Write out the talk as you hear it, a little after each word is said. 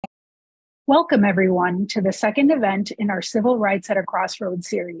Welcome, everyone, to the second event in our Civil Rights at a Crossroads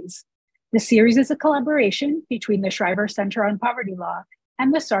series. The series is a collaboration between the Shriver Center on Poverty Law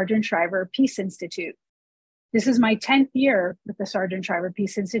and the Sargent Shriver Peace Institute. This is my 10th year with the Sargent Shriver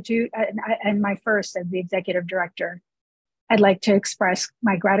Peace Institute and my first as the executive director. I'd like to express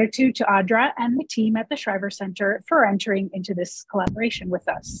my gratitude to Audra and the team at the Shriver Center for entering into this collaboration with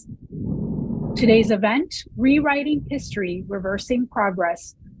us. Today's event, Rewriting History, Reversing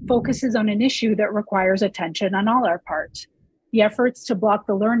Progress, focuses on an issue that requires attention on all our part. The efforts to block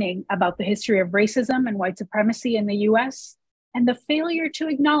the learning about the history of racism and white supremacy in the US, and the failure to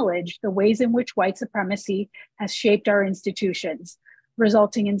acknowledge the ways in which white supremacy has shaped our institutions,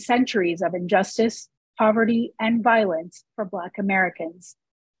 resulting in centuries of injustice, poverty, and violence for Black Americans.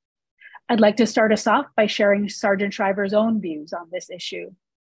 I'd like to start us off by sharing Sargent Shriver's own views on this issue.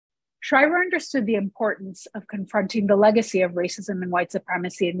 Shriver understood the importance of confronting the legacy of racism and white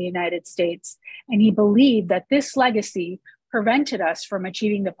supremacy in the United States, and he believed that this legacy prevented us from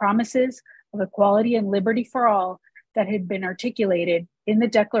achieving the promises of equality and liberty for all that had been articulated in the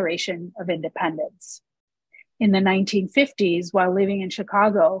Declaration of Independence. In the 1950s, while living in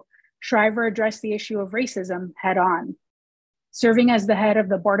Chicago, Shriver addressed the issue of racism head-on. Serving as the head of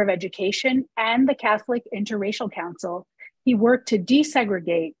the Board of Education and the Catholic Interracial Council, he worked to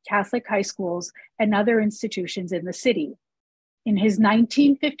desegregate Catholic high schools and other institutions in the city. In his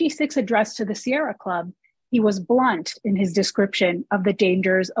 1956 address to the Sierra Club, he was blunt in his description of the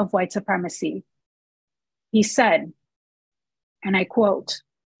dangers of white supremacy. He said, and I quote,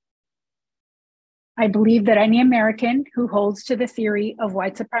 "I believe that any American who holds to the theory of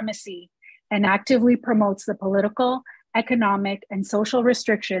white supremacy and actively promotes the political, economic, and social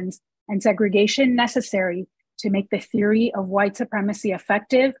restrictions and segregation necessary to make the theory of white supremacy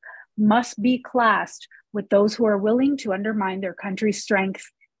effective must be classed with those who are willing to undermine their country's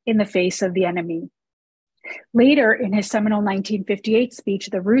strength in the face of the enemy." Later, in his seminal 1958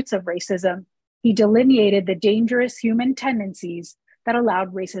 speech, The Roots of Racism, he delineated the dangerous human tendencies that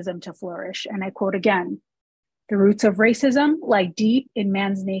allowed racism to flourish. And I quote again, "The roots of racism lie deep in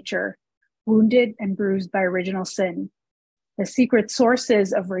man's nature, wounded and bruised by original sin. The secret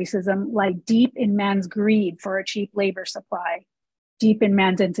sources of racism lie deep in man's greed for a cheap labor supply, deep in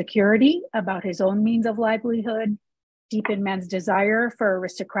man's insecurity about his own means of livelihood, deep in man's desire for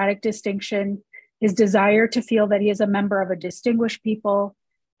aristocratic distinction, his desire to feel that he is a member of a distinguished people,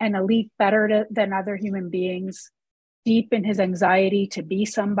 an elite better than other human beings, deep in his anxiety to be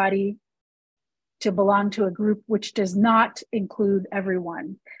somebody, to belong to a group which does not include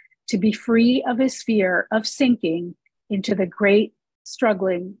everyone, to be free of his fear of sinking into the great,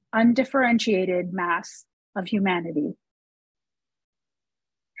 struggling, undifferentiated mass of humanity."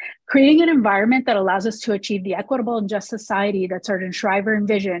 Creating an environment that allows us to achieve the equitable and just society that Sargent Shriver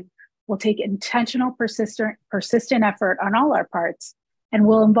envisioned will take intentional, persistent effort on all our parts, and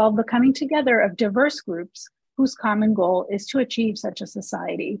will involve the coming together of diverse groups whose common goal is to achieve such a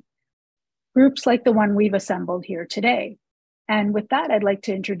society. Groups like the one we've assembled here today. And with that, I'd like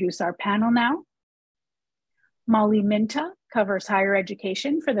to introduce our panel now. Molly Minta covers higher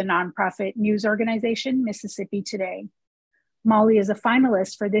education for the nonprofit news organization Mississippi Today. Molly is a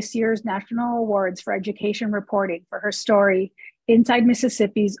finalist for this year's National Awards for Education Reporting for her story, Inside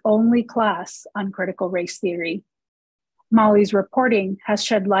Mississippi's Only Class on Critical Race Theory. Molly's reporting has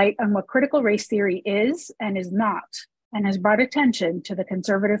shed light on what critical race theory is and is not, and has brought attention to the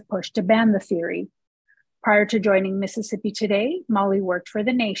conservative push to ban the theory. Prior to joining Mississippi Today, Molly worked for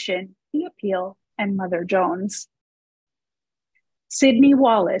The Nation, The Appeal, and Mother Jones. Sydney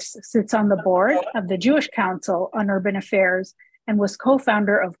Wallace sits on the board of the Jewish Council on Urban Affairs and was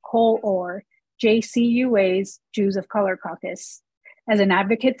co-founder of Kol-Or, JCUA's Jews of Color Caucus. As an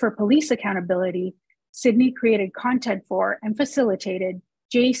advocate for police accountability, Sydney created content for and facilitated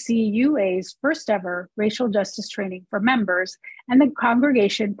JCUA's first ever racial justice training for members and the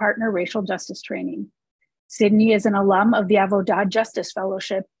Congregation Partner Racial Justice Training. Sydney is an alum of the Avodah Justice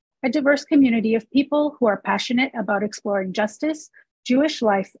Fellowship, a diverse community of people who are passionate about exploring justice, Jewish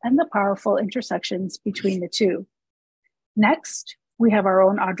life, and the powerful intersections between the two. Next, we have our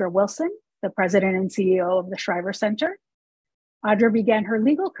own Audra Wilson, the president and CEO of the Shriver Center. Audra began her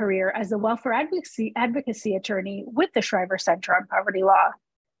legal career as a welfare advocacy attorney with the Shriver Center on Poverty Law.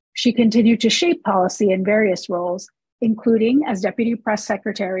 She continued to shape policy in various roles, including as deputy press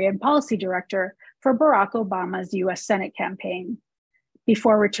secretary and policy director for Barack Obama's US Senate campaign.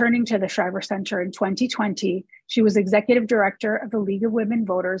 Before returning to the Shriver Center in 2020, she was executive director of the League of Women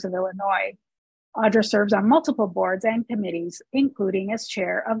Voters of Illinois. Audra serves on multiple boards and committees, including as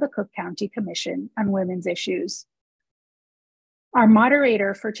chair of the Cook County Commission on Women's Issues. Our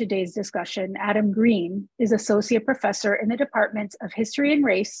moderator for today's discussion, Adam Green, is Associate Professor in the Departments of History and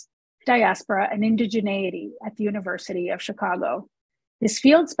Race, Diaspora, and Indigeneity at the University of Chicago. His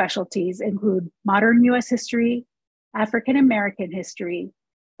field specialties include modern US history, African American history,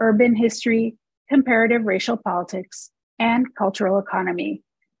 urban history, comparative racial politics, and cultural economy.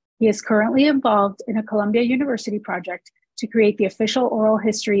 He is currently involved in a Columbia University project to create the official oral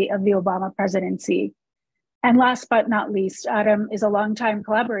history of the Obama presidency. And last but not least, Adam is a longtime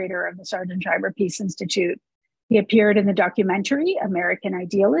collaborator of the Sargent Shriver Peace Institute. He appeared in the documentary American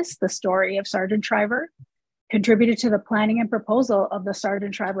Idealist, The Story of Sargent Shriver, contributed to the planning and proposal of the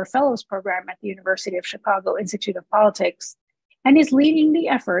Sargent Shriver Fellows Program at the University of Chicago Institute of Politics, and is leading the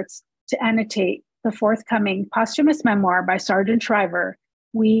efforts to annotate the forthcoming posthumous memoir by Sargent Shriver,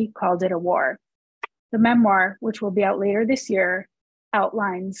 We Called It a War. The memoir, which will be out later this year,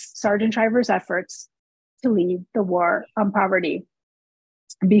 outlines Sargent Shriver's efforts to lead the war on poverty.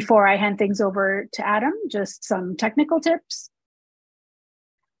 Before I hand things over to Adam, just some technical tips.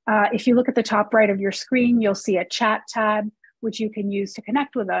 If you look at the top right of your screen, you'll see a chat tab, which you can use to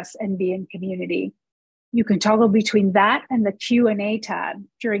connect with us and be in community. You can toggle between that and the Q&A tab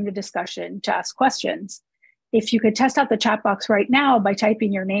during the discussion to ask questions. If you could test out the chat box right now by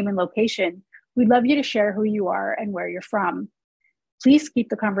typing your name and location, we'd love you to share who you are and where you're from. Please keep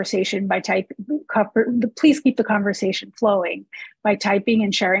the conversation flowing by typing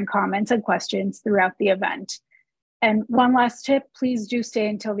and sharing comments and questions throughout the event. And one last tip, please do stay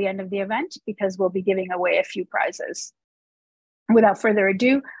until the end of the event because we'll be giving away a few prizes. Without further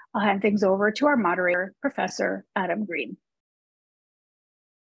ado, I'll hand things over to our moderator, Professor Adam Green.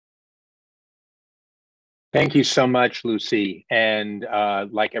 Thank you so much, Lucy. And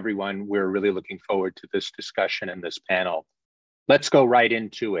like everyone, we're really looking forward to this discussion and this panel. Let's go right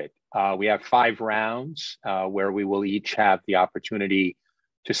into it. We have 5 rounds where we will each have the opportunity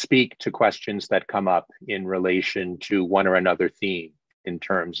to speak to questions that come up in relation to one or another theme in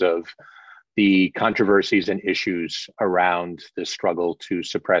terms of the controversies and issues around the struggle to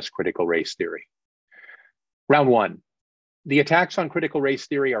suppress critical race theory. Round 1. The attacks on critical race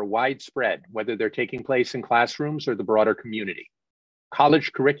theory are widespread, whether they're taking place in classrooms or the broader community.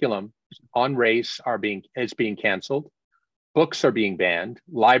 College curriculum on race is being canceled. Books are being banned,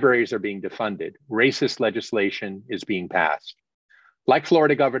 libraries are being defunded, racist legislation is being passed. Like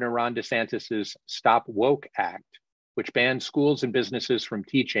Florida Governor Ron DeSantis's Stop Woke Act, which bans schools and businesses from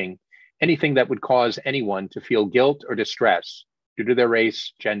teaching anything that would cause anyone to feel guilt or distress due to their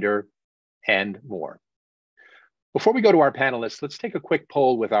race, gender, and more. Before we go to our panelists, let's take a quick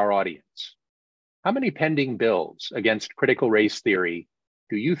poll with our audience. How many pending bills against critical race theory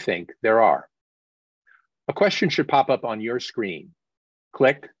do you think there are? A question should pop up on your screen.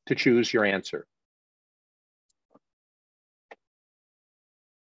 Click to choose your answer.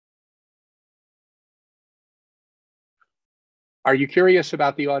 Are you curious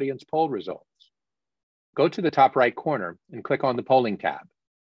about the audience poll results? Go to the top right corner and click on the polling tab.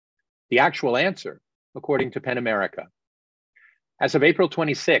 The actual answer, according to PEN America. As of April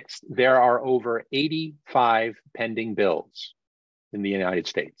 26th, there are over 85 pending bills in the United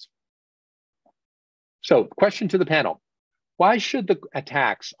States. So, question to the panel. Why should the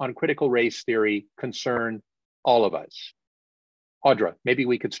attacks on critical race theory concern all of us? Audra, maybe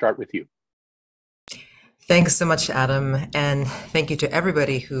we could start with you. Thanks so much, Adam, and thank you to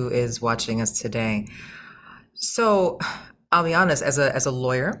everybody who is watching us today. So, I'll be honest, as a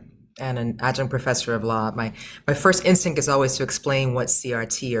lawyer and an adjunct professor of law, my first instinct is always to explain what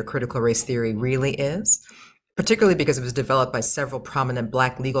CRT or critical race theory really is, particularly because it was developed by several prominent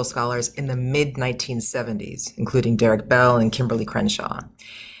Black legal scholars in the mid-1970s, including Derek Bell and Kimberly Crenshaw.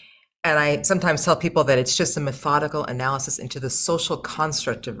 And I sometimes tell people that it's just a methodical analysis into the social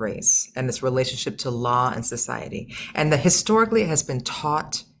construct of race and its relationship to law and society, and that historically it has been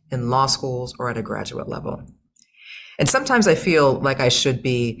taught in law schools or at a graduate level. And sometimes I feel like I should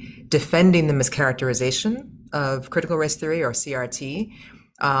be defending the mischaracterization of critical race theory or CRT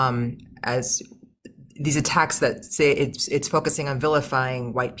as these attacks that say it's focusing on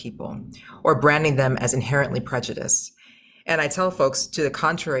vilifying white people or branding them as inherently prejudiced. And I tell folks, to the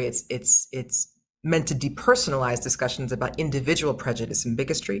contrary, it's meant to depersonalize discussions about individual prejudice and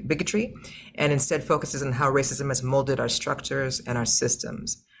bigotry, and instead focuses on how racism has molded our structures and our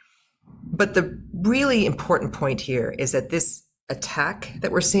systems. But the really important point here is that this attack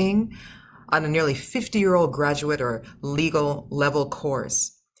that we're seeing on a nearly 50-year-old graduate or legal level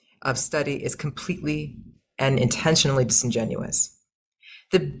course of study is completely and intentionally disingenuous.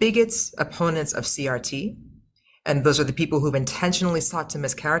 The bigots, opponents of CRT, and those are the people who've intentionally sought to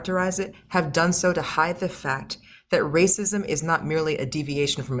mischaracterize it, have done so to hide the fact that racism is not merely a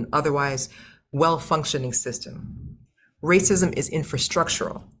deviation from an otherwise well-functioning system. Racism is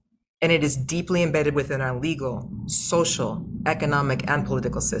infrastructural, and it is deeply embedded within our legal, social, economic, and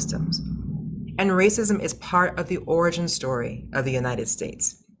political systems. And racism is part of the origin story of the United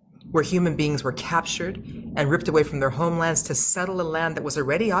States, where human beings were captured and ripped away from their homelands to settle a land that was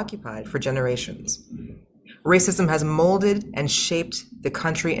already occupied for generations. Racism has molded and shaped the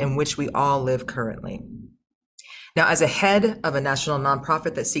country in which we all live currently. Now, as a head of a national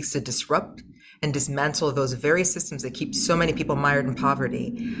nonprofit that seeks to disrupt and dismantle those very systems that keep so many people mired in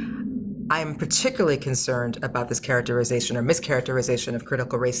poverty, I am particularly concerned about this characterization or mischaracterization of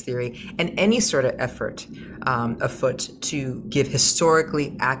critical race theory and any sort of effort afoot to give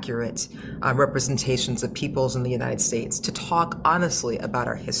historically accurate representations of peoples in the United States, to talk honestly about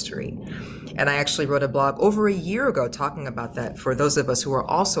our history. And I actually wrote a blog over a year ago talking about that for those of us who are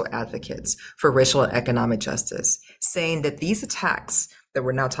also advocates for racial and economic justice, saying that these attacks that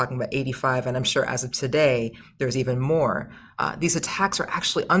we're now talking about 85, and I'm sure as of today, there's even more. These attacks are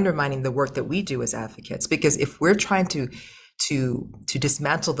actually undermining the work that we do as advocates, because if we're trying to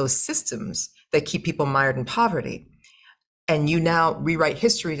dismantle those systems that keep people mired in poverty, and you now rewrite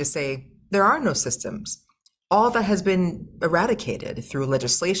history to say there are no systems, all that has been eradicated through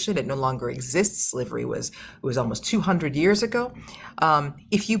legislation. It no longer exists. Slavery was almost 200 years ago.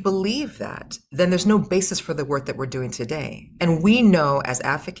 If you believe that, then there's no basis for the work that we're doing today. And we know as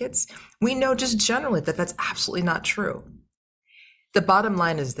advocates, we know just generally that that's absolutely not true. The bottom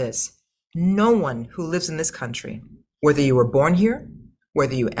line is this: no one who lives in this country, whether you were born here,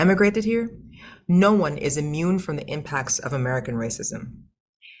 whether you emigrated here, no one is immune from the impacts of American racism.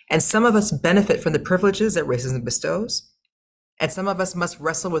 And some of us benefit from the privileges that racism bestows, and some of us must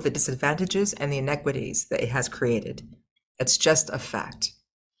wrestle with the disadvantages and the inequities that it has created. It's just a fact.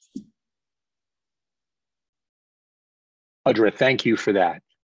 Audra, thank you for that.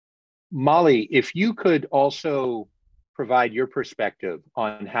 Molly, if you could also provide your perspective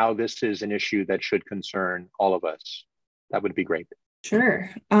on how this is an issue that should concern all of us, that would be great. Sure.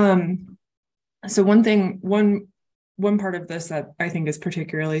 So one part of this that I think is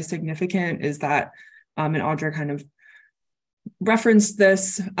particularly significant is that, and Audra kind of referenced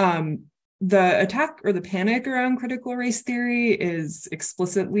this, the attack or the panic around critical race theory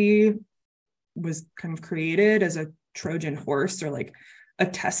was kind of created as a Trojan horse, or like a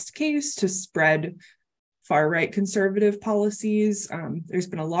test case to spread far-right conservative policies. There's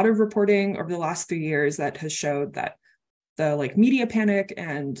been a lot of reporting over the last 3 years that has showed that the media panic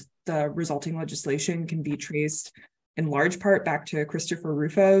and the resulting legislation can be traced in large part back to Christopher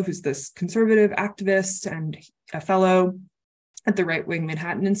Rufo, who's this conservative activist and a fellow at the right-wing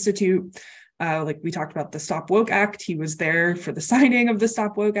Manhattan Institute. We talked about the Stop Woke Act. He was there for the signing of the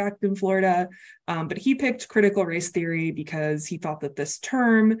Stop Woke Act in Florida, but he picked critical race theory because he thought that this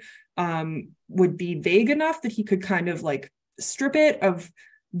term would be vague enough that he could kind of strip it of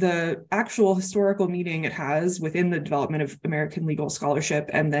the actual historical meaning it has within the development of American legal scholarship,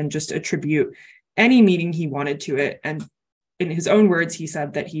 and then just attribute any meaning he wanted to it. And in his own words, he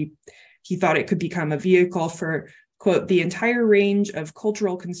said that he thought it could become a vehicle for, quote, the entire range of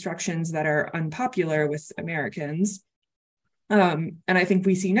cultural constructions that are unpopular with Americans. And I think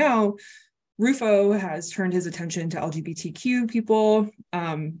we see now Rufo has turned his attention to LGBTQ people,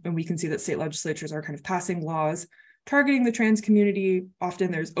 and we can see that state legislatures are kind of passing laws targeting the trans community.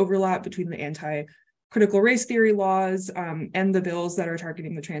 Often there's overlap between the anti-critical race theory laws and the bills that are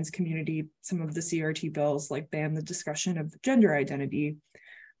targeting the trans community. Some of the CRT bills ban the discussion of gender identity.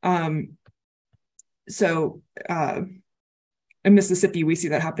 So in Mississippi, we see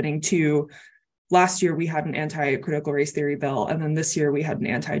that happening too. Last year, we had an anti-critical race theory bill, and then this year we had an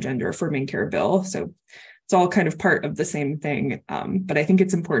anti-gender affirming care bill. So it's all kind of part of the same thing. But I think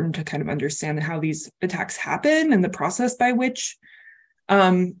it's important to kind of understand how these attacks happen and the process by which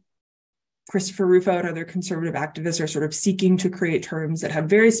Christopher Rufo and other conservative activists are sort of seeking to create terms that have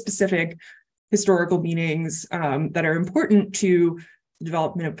very specific historical meanings that are important to the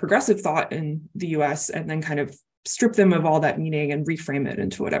development of progressive thought in the US, and then kind of strip them of all that meaning and reframe it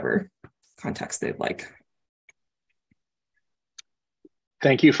into whatever context they'd like.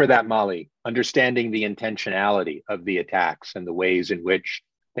 Thank you for that, Molly. Understanding the intentionality of the attacks and the ways in which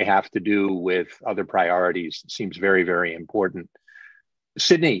they have to do with other priorities seems very, very important.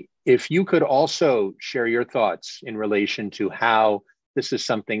 Sydney, if you could also share your thoughts in relation to how this is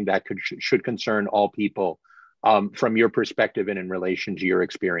something that should concern all people from your perspective and in relation to your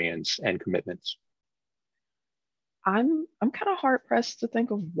experience and commitments. I'm kind of hard pressed to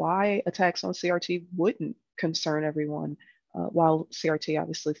think of why attacks on CRT wouldn't concern everyone. while CRT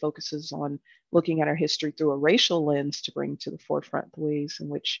obviously focuses on looking at our history through a racial lens to bring to the forefront the ways in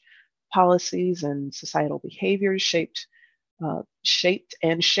which policies and societal behaviors shaped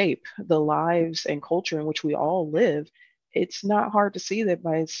and shape the lives and culture in which we all live, it's not hard to see that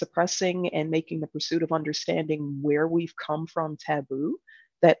by suppressing and making the pursuit of understanding where we've come from taboo,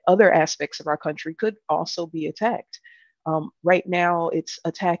 that other aspects of our country could also be attacked. Right now, it's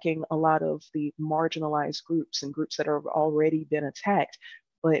attacking a lot of the marginalized groups and groups that have already been attacked,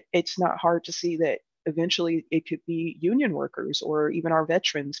 but it's not hard to see that eventually it could be union workers or even our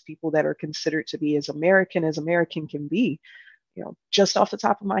veterans, people that are considered to be as American can be. Just off the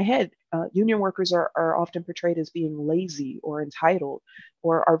top of my head, union workers are often portrayed as being lazy or entitled,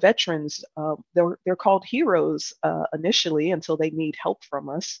 or our veterans, they're called heroes initially until they need help from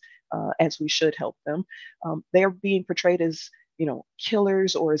us, as we should help them. They're being portrayed as,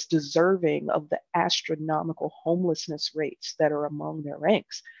 killers or as deserving of the astronomical homelessness rates that are among their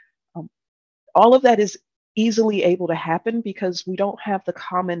ranks. All of that is easily able to happen because we don't have the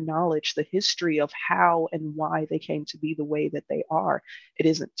common knowledge, the history of how and why they came to be the way that they are. It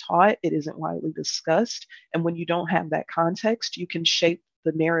isn't taught, it isn't widely discussed. And when you don't have that context, you can shape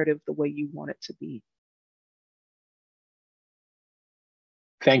the narrative the way you want it to be.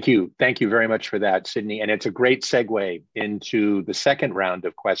 Thank you. Thank you very much for that, Sydney. And it's a great segue into the second round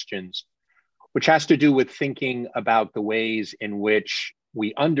of questions, which has to do with thinking about the ways in which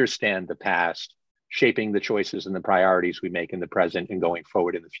we understand the past, shaping the choices and the priorities we make in the present and going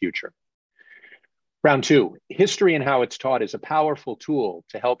forward in the future. Round two, history and how it's taught is a powerful tool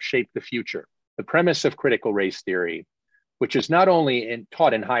to help shape the future. The premise of critical race theory, which is not only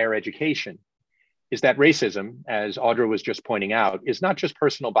taught in higher education, is that racism, as Audra was just pointing out, is not just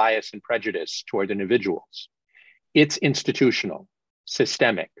personal bias and prejudice toward individuals. It's institutional,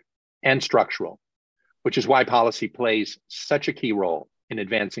 systemic, and structural, which is why policy plays such a key role in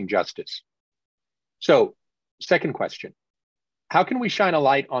advancing justice. So, second question, how can we shine a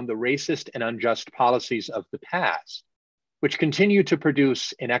light on the racist and unjust policies of the past, which continue to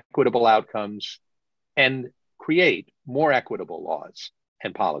produce inequitable outcomes and create more equitable laws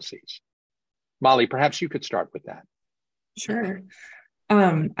and policies? Molly, perhaps you could start with that. Sure.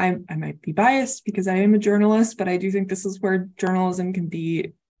 I might be biased because I am a journalist, but I do think this is where journalism can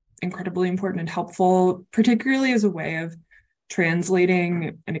be incredibly important and helpful, particularly as a way of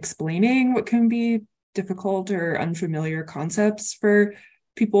translating and explaining what can be difficult or unfamiliar concepts for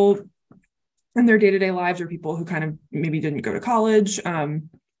people in their day-to-day lives, or people who kind of maybe didn't go to college.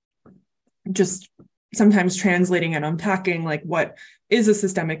 Just sometimes translating and unpacking, like, what is a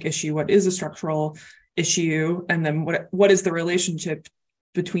systemic issue, what is a structural issue, and then what is the relationship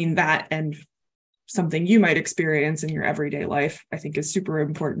between that and something you might experience in your everyday life, I think is super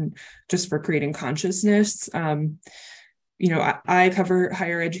important just for creating consciousness. I cover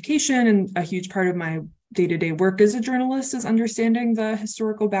higher education, and a huge part of my day-to-day work as a journalist is understanding the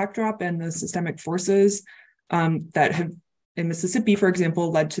historical backdrop and the systemic forces that have, in Mississippi, for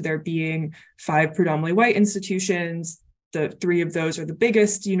example, led to there being 5 predominantly white institutions. The 3 of those are the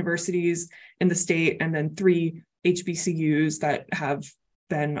biggest universities in the state, and then 3 HBCUs that have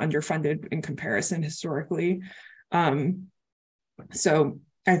been underfunded in comparison historically. So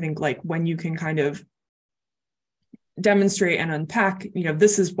I think, like, when you can kind of demonstrate and unpack,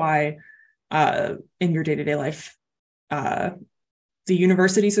 this is why in your day-to-day life, the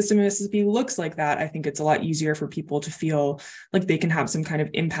university system in Mississippi looks like that. I think it's a lot easier for people to feel like they can have some kind of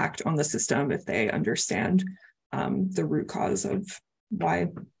impact on the system if they understand the root cause of why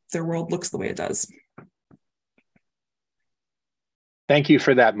their world looks the way it does. Thank you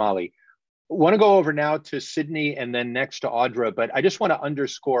for that, Molly. I want to go over now to Sydney and then next to Audra, but I just want to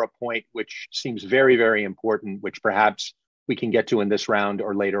underscore a point which seems very, very important, which perhaps we can get to in this round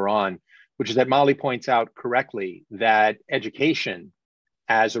or later on, which is that Molly points out correctly that education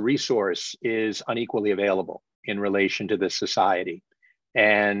as a resource is unequally available in relation to this society.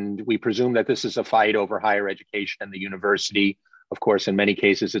 And we presume that this is a fight over higher education and the university. Of course, in many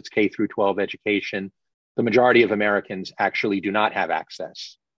cases, it's K through 12 education. The majority of Americans actually do not have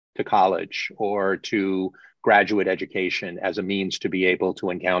access to college or to graduate education as a means to be able to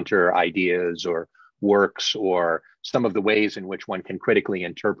encounter ideas or works or some of the ways in which one can critically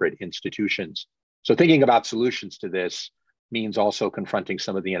interpret institutions. So thinking about solutions to this means also confronting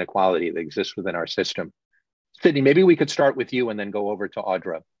some of the inequality that exists within our system. Sydney, maybe we could start with you and then go over to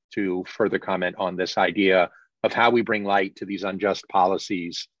Audra to further comment on this idea of how we bring light to these unjust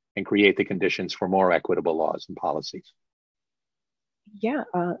policies and create the conditions for more equitable laws and policies. Yeah,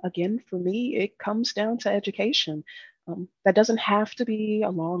 again, for me, it comes down to education. That doesn't have to be a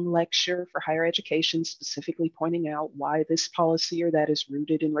long lecture for higher education, specifically pointing out why this policy or that is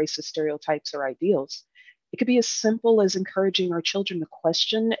rooted in racist stereotypes or ideals. It could be as simple as encouraging our children to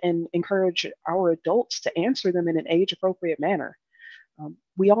question and encourage our adults to answer them in an age appropriate manner.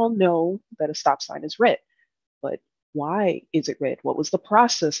 We all know that a stop sign is red, but why is it red? What was the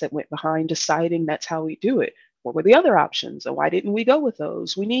process that went behind deciding that's how we do it? What were the other options and why didn't we go with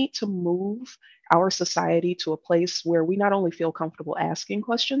those? We need to move our society to a place where we not only feel comfortable asking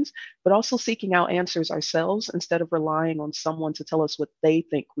questions, but also seeking out answers ourselves instead of relying on someone to tell us what they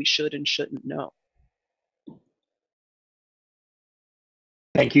think we should and shouldn't know.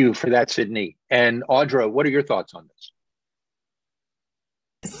 Thank you for that, Sydney. And Audra, what are your thoughts on this?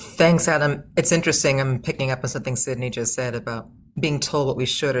 Thanks, Adam. It's interesting. I'm picking up on something Sydney just said about being told what we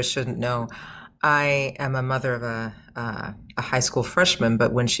should or shouldn't know. I am a mother of a high school freshman,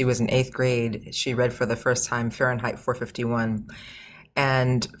 but when she was in 8th grade, she read for the first time Fahrenheit 451.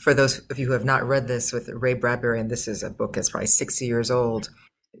 And for those of you who have not read this with Ray Bradbury, and this is a book that's probably 60 years old,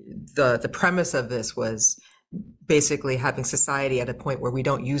 the premise of this was basically having society at a point where we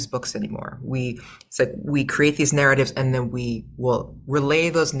don't use books anymore. We create these narratives and then we will relay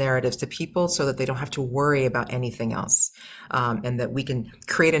those narratives to people so that they don't have to worry about anything else. And that we can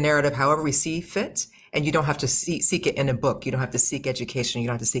create a narrative however we see fit. And you don't have to seek it in a book. You don't have to seek education. You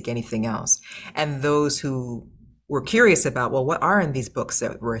don't have to seek anything else. And those who were curious about, well, what are in these books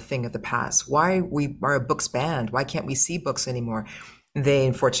that were a thing of the past? Why are books banned? Why can't we see books anymore? They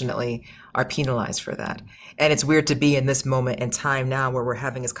unfortunately are penalized for that. And it's weird to be in this moment in time now where we're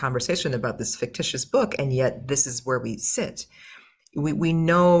having this conversation about this fictitious book, and yet this is where we sit. We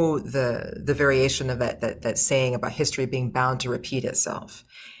know the variation of that saying about history being bound to repeat itself.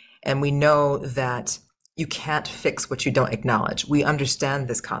 And we know that you can't fix what you don't acknowledge. We understand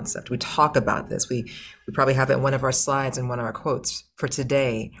this concept. We talk about this. We probably have it in one of our slides and one of our quotes for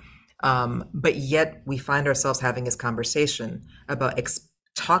today. But yet we find ourselves having this conversation about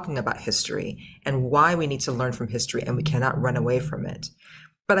talking about history and why we need to learn from history, and we cannot run away from it.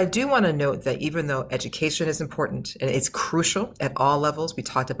 But I do want to note that even though education is important and it's crucial at all levels, we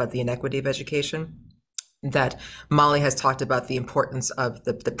talked about the inequity of education, that Molly has talked about the importance of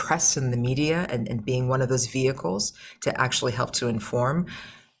the press and the media and being one of those vehicles to actually help to inform.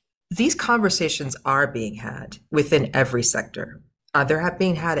 These conversations are being had within every sector. They're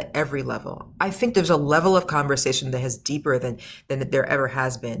being had at every level. I think there's a level of conversation that is deeper than there ever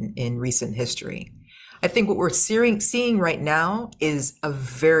has been in recent history. I think what we're seeing right now is a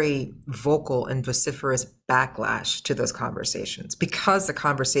very vocal and vociferous backlash to those conversations because the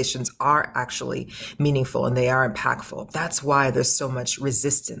conversations are actually meaningful and they are impactful. That's why there's so much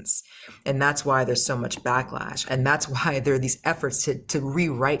resistance, and that's why there's so much backlash, and that's why there are these efforts to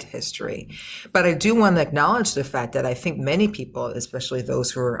rewrite history. But I do want to acknowledge the fact that I think many people, especially those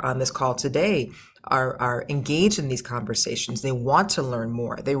who are on this call today, are engaged in these conversations. They want to learn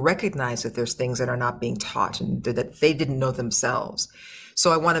more. They recognize that there's things that are not being taught and that they didn't know themselves.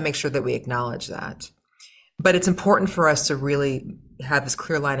 So I want to make sure that we acknowledge that. But it's important for us to really have this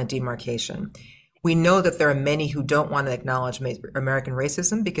clear line of demarcation. We know that there are many who don't want to acknowledge American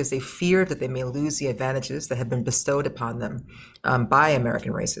racism because they fear that they may lose the advantages that have been bestowed upon them by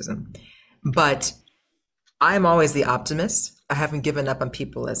American racism. But I'm always the optimist. I haven't given up on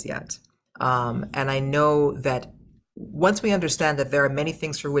people as yet. And I know that once we understand that there are many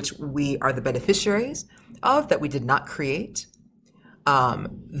things for which we are the beneficiaries of that we did not create,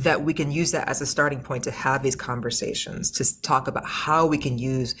 that we can use that as a starting point to have these conversations, to talk about how we can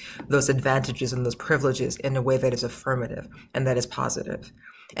use those advantages and those privileges in a way that is affirmative and that is positive.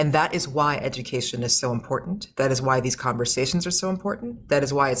 And that is why education is so important. That is why these conversations are so important. That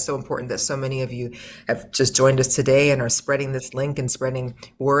is why it's so important that so many of you have just joined us today and are spreading this link and spreading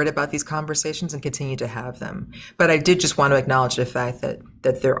word about these conversations and continue to have them. But I did just want to acknowledge the fact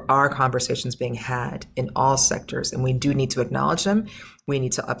that there are conversations being had in all sectors, and we do need to acknowledge them. We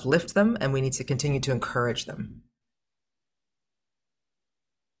need to uplift them, and we need to continue to encourage them.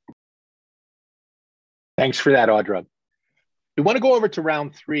 Thanks for that, Audra. We want to go over to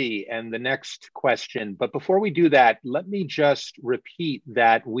round 3 and the next question. But before we do that, let me just repeat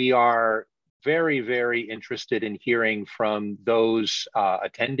that we are very, very interested in hearing from those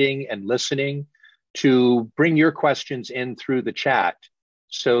attending and listening to bring your questions in through the chat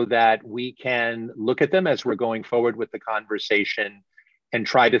so that we can look at them as we're going forward with the conversation and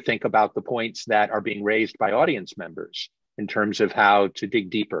try to think about the points that are being raised by audience members in terms of how to dig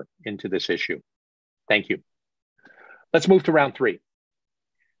deeper into this issue. Thank you. Let's move to round 3.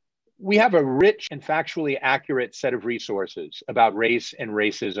 We have a rich and factually accurate set of resources about race and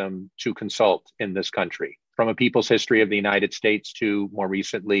racism to consult in this country, from A People's History of the United States to, more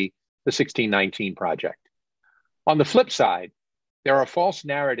recently, the 1619 Project. On the flip side, there are false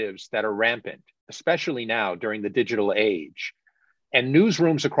narratives that are rampant, especially now during the digital age. And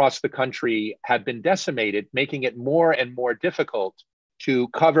newsrooms across the country have been decimated, making it more and more difficult to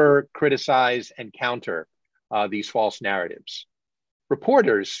cover, criticize, and counter these false narratives.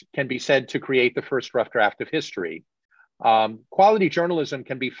 Reporters can be said to create the first rough draft of history. Quality journalism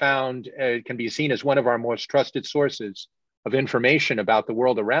can be seen as one of our most trusted sources of information about the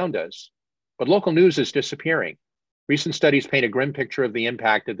world around us, but local news is disappearing. Recent studies paint a grim picture of the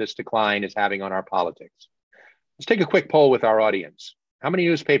impact that this decline is having on our politics. Let's take a quick poll with our audience. How many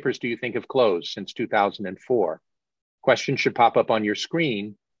newspapers do you think have closed since 2004? Question should pop up on your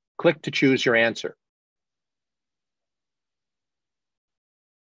screen. Click to choose your answer.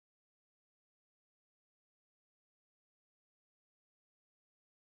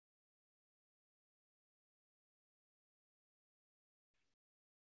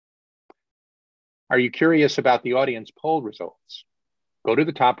 Are you curious about the audience poll results? Go to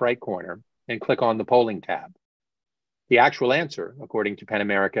the top right corner and click on the polling tab. The actual answer, according to PEN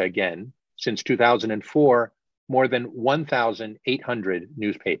America again, since 2004, more than 1,800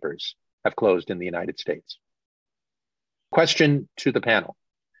 newspapers have closed in the United States. Question to the panel.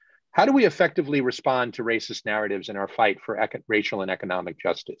 How do we effectively respond to racist narratives in our fight for racial and economic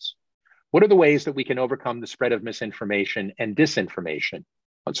justice? What are the ways that we can overcome the spread of misinformation and disinformation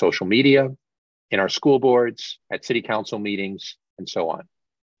on social media, in our school boards, at city council meetings, and so on?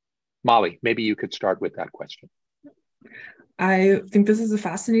 Molly, maybe you could start with that question. I think this is a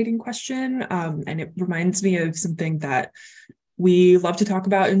fascinating question, and it reminds me of something that we love to talk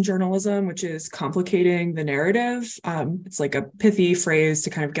about in journalism, which is complicating the narrative. It's like a pithy phrase to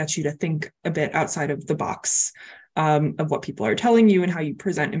kind of get you to think a bit outside of the box of what people are telling you and how you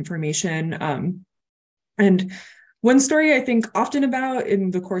present information. And one story I think often about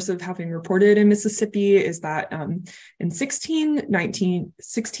in the course of having reported in Mississippi is that in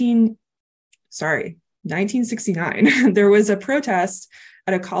 1969, there was a protest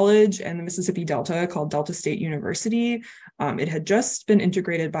at a college in the Mississippi Delta called Delta State University. It had just been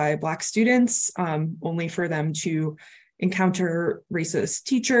integrated by Black students, only for them to encounter racist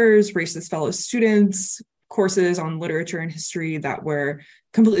teachers, racist fellow students, courses on literature and history that were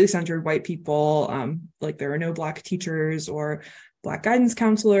completely centered white people, like there were no Black teachers or Black guidance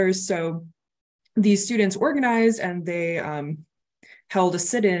counselors. So these students organized and they held a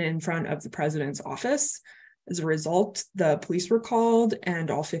sit-in in front of the president's office. As a result, the police were called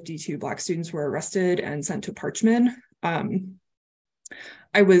and all 52 Black students were arrested and sent to Parchman.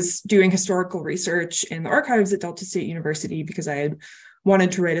 I was doing historical research in the archives at Delta State University because I had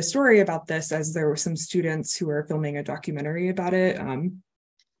wanted to write a story about this, as there were some students who were filming a documentary about it,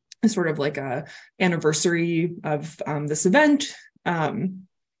 sort of like a anniversary of this event. And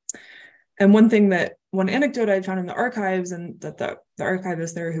one anecdote I found in the archives, and that the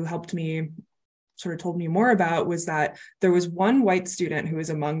archivist there who helped me sort of told me more about, was that there was one white student who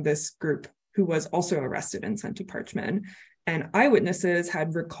was among this group who was also arrested and sent to Parchman. And eyewitnesses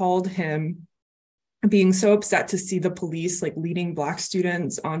had recalled him being so upset to see the police like leading Black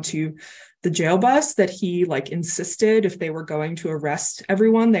students onto the jail bus that he like insisted if they were going to arrest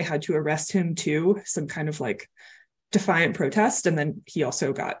everyone, they had to arrest him too, some kind of like defiant protest. And then he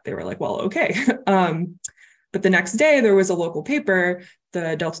also they were like, well, okay. But the next day there was a local paper,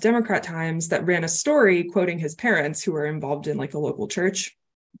 the Delta Democrat Times, that ran a story quoting his parents who were involved in like a local church.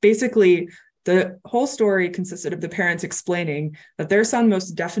 Basically, the whole story consisted of the parents explaining that their son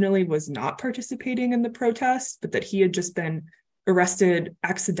most definitely was not participating in the protest, but that he had just been arrested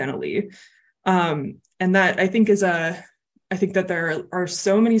accidentally. And that I think that there are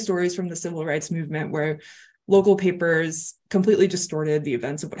so many stories from the civil rights movement where local papers completely distorted the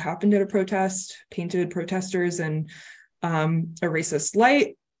events of what happened at a protest, painted protesters in a racist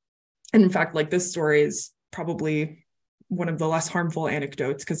light. And in fact, like this story is probably one of the less harmful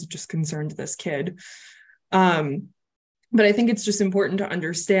anecdotes because it just concerned this kid. But I think it's just important to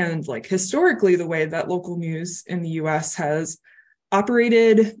understand, like, historically, the way that local news in the US has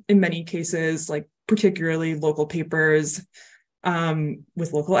operated in many cases, like particularly local papers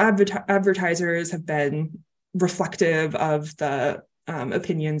with local advertisers, have been reflective of the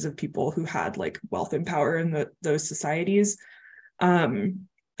opinions of people who had like wealth and power in those societies.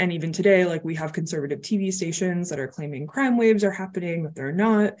 And even today, like we have conservative TV stations that are claiming crime waves are happening, but they're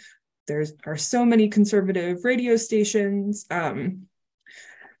not. There are so many conservative radio stations.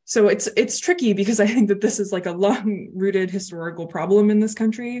 So it's tricky because I think that this is like a long-rooted historical problem in this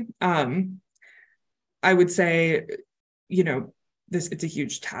country. I would say, it's a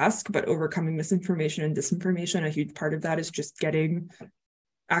huge task, but overcoming misinformation and disinformation, a huge part of that is just getting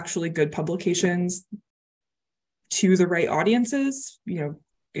actually good publications to the right audiences,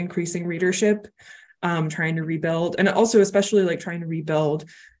 increasing readership, trying to rebuild, and also especially like trying to rebuild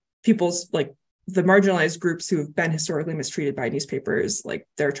people's, like, the marginalized groups who have been historically mistreated by newspapers, like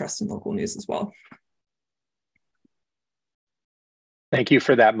their trust in local news as well. Thank you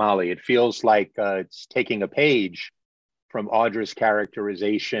for that, Molly. It feels like it's taking a page from Audra's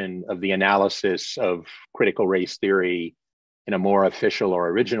characterization of the analysis of critical race theory in a more official or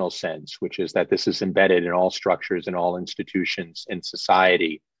original sense, which is that this is embedded in all structures and all institutions in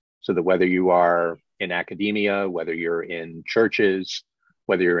society, so that whether you are in academia, whether you're in churches,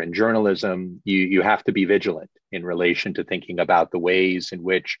 whether you're in journalism, you have to be vigilant in relation to thinking about the ways in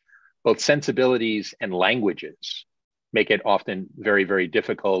which both sensibilities and languages make it often very, very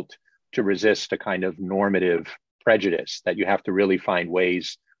difficult to resist a kind of normative prejudice, that you have to really find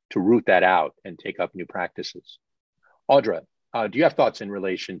ways to root that out and take up new practices. Audra, do you have thoughts in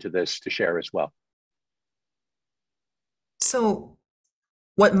relation to this to share as well? So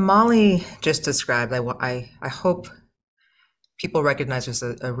what Molly just described, I hope people recognize there's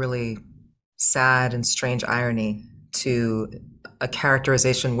a really sad and strange irony to a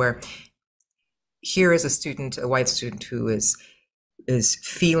characterization where here is a student, a white student, who is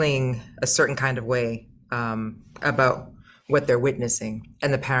feeling a certain kind of way about what they're witnessing,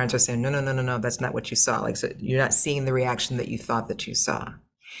 and the parents are saying, no, that's not what you saw. Like, so you're not seeing the reaction that you thought that you saw.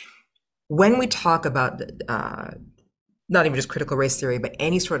 When we talk about not even just critical race theory, but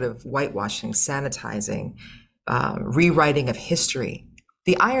any sort of whitewashing, sanitizing, rewriting of history,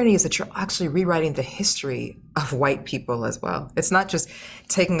 the irony is that you're actually rewriting the history of white people as well. It's not just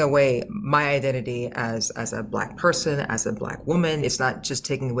taking away my identity as a Black person, as a Black woman. It's not just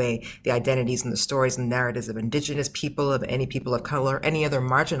taking away the identities and the stories and narratives of Indigenous people, of any people of color, any other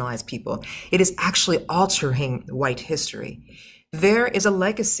marginalized people. It is actually altering white history. There is a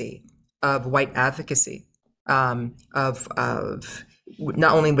legacy of white advocacy, of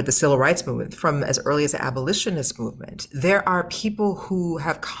not only with the civil rights movement, from as early as the abolitionist movement. There are people who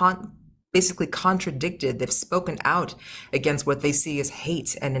have basically contradicted, they've spoken out against what they see as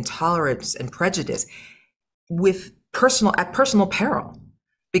hate and intolerance and prejudice at personal peril.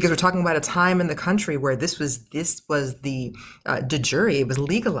 Because we're talking about a time in the country where this was the de jure, it was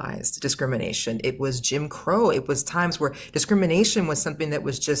legalized discrimination. It was Jim Crow. It was times where discrimination was something that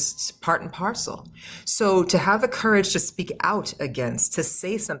was just part and parcel. So to have the courage to speak out against, to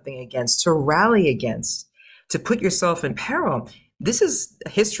say something against, to rally against, to put yourself in peril, this is a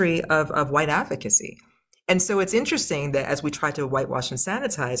history of white advocacy. And so it's interesting that as we try to whitewash and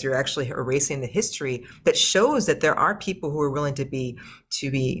sanitize, you're actually erasing the history that shows that there are people who are willing to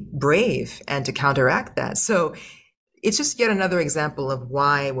be brave and to counteract that. So it's just yet another example of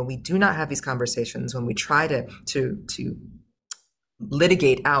why, when we do not have these conversations, when we try to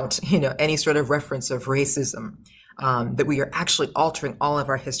litigate out, any sort of reference of racism, that we are actually altering all of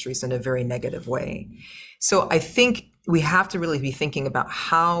our histories in a very negative way. So I think we have to really be thinking about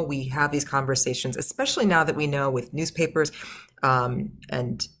how we have these conversations, especially now that we know with newspapers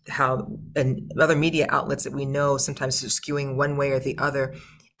and other media outlets that we know sometimes are skewing one way or the other,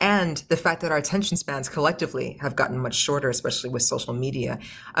 and the fact that our attention spans collectively have gotten much shorter, especially with social media.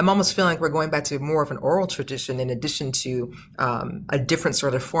 I'm almost feeling like we're going back to more of an oral tradition in addition to a different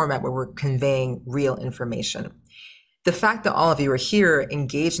sort of format where we're conveying real information. The fact that all of you are here,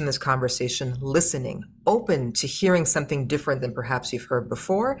 engaged in this conversation, listening, open to hearing something different than perhaps you've heard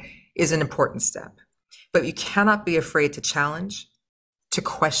before, is an important step. But you cannot be afraid to challenge, to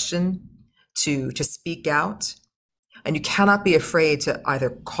question, to speak out. And you cannot be afraid to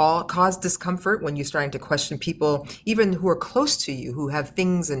either cause discomfort when you're starting to question people, even who are close to you, who have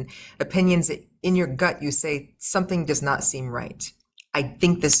things and opinions that in your gut you say, something does not seem right. I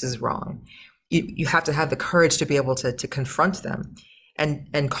think this is wrong. You have to have the courage to be able to confront them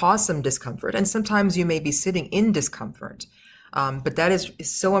and cause some discomfort. And sometimes you may be sitting in discomfort, but that is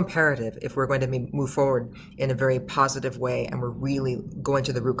so imperative if we're going to move forward in a very positive way and we're really going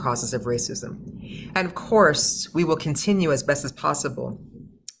to the root causes of racism. And of course, we will continue as best as possible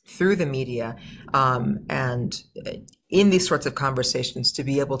through the media and in these sorts of conversations to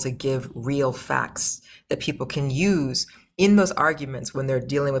be able to give real facts that people can use in those arguments when they're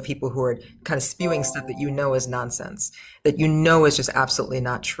dealing with people who are kind of spewing stuff that is nonsense, that is just absolutely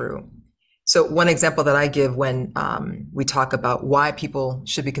not true. So one example that I give when we talk about why people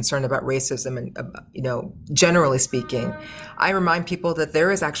should be concerned about racism and, generally speaking, I remind people that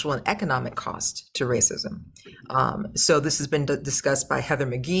there is actually an economic cost to racism. So this has been discussed by Heather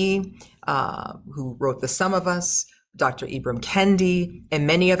McGhee, who wrote The Sum of Us, Dr. Ibram Kendi, and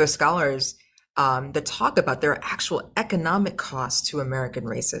many other scholars that talk about their actual economic costs to American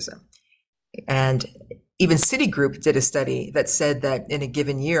racism. And even Citigroup did a study that said that in a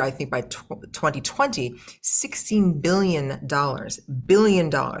given year, I think by 2020, $16 billion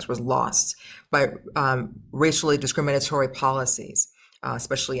was lost by racially discriminatory policies,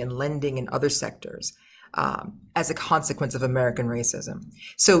 especially in lending and other sectors, as a consequence of American racism.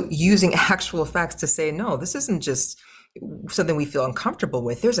 So using actual facts to say, no, this isn't just something we feel uncomfortable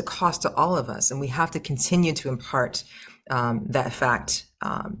with. There's a cost to all of us, and we have to continue to impart that fact,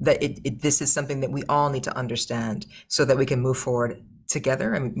 that this is something that we all need to understand so that we can move forward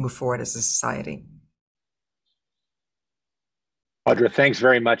together and move forward as a society. Audra, thanks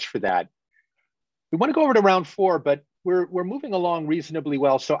very much for that. We want to go over to round 4, but we're moving along reasonably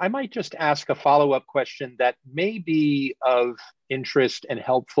well. So I might just ask a follow-up question that may be of interest and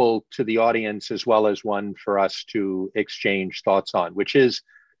helpful to the audience, as well as one for us to exchange thoughts on, which is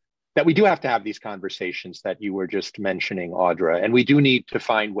that we do have to have these conversations that you were just mentioning, Audra, and we do need to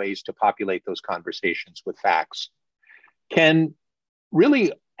find ways to populate those conversations with facts. Can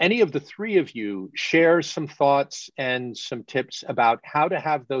really any of the three of you share some thoughts and some tips about how to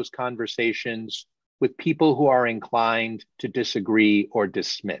have those conversations with people who are inclined to disagree or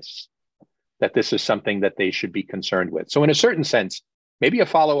dismiss that this is something that they should be concerned with? So in a certain sense, maybe a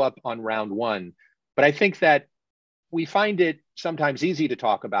follow-up on round 1, but I think that we find it sometimes easy to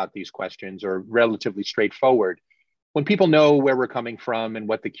talk about these questions, or relatively straightforward, when people know where we're coming from and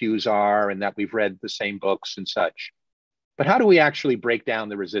what the cues are and that we've read the same books and such. But how do we actually break down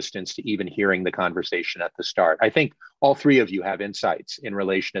the resistance to even hearing the conversation at the start? I think all three of you have insights in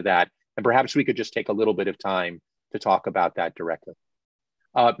relation to that, and perhaps we could just take a little bit of time to talk about that directly.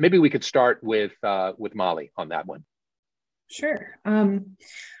 Maybe we could start with Molly on that one. Sure.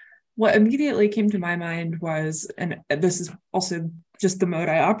 What immediately came to my mind was, and this is also just the mode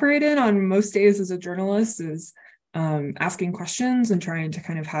I operate in on most days as a journalist, is asking questions and trying to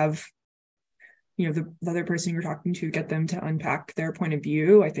kind of have, the other person you're talking to, get them to unpack their point of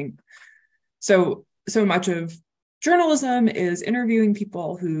view. I think so much of journalism is interviewing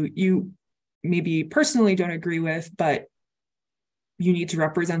people who you maybe personally don't agree with, but you need to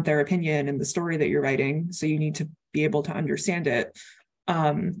represent their opinion in the story that you're writing. So you need to be able to understand it.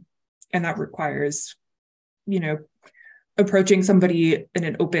 And that requires, approaching somebody in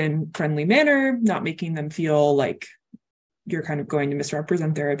an open, friendly manner, not making them feel like you're kind of going to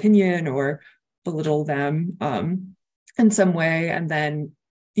misrepresent their opinion or belittle them in some way. And then,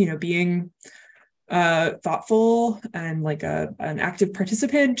 being thoughtful and like an active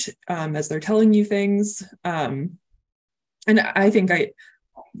participant as they're telling you things. And I think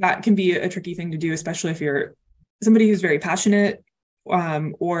that can be a tricky thing to do, especially if you're somebody who's very passionate,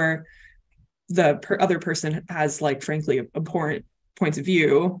 or the other person has, like, frankly, abhorrent points of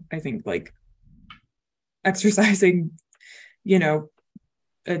view. I think, like, exercising,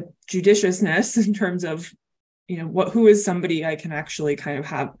 a judiciousness in terms of, who is somebody I can actually kind of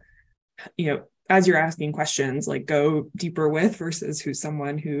have, as you're asking questions, like, go deeper with, versus who's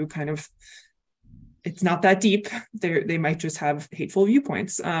someone who kind of, it's not that deep. They might just have hateful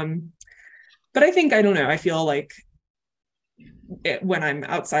viewpoints. But I think, I don't know, I feel like when I'm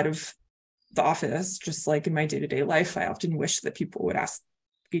outside of the office, just like in my day-to-day life, I often wish that people would ask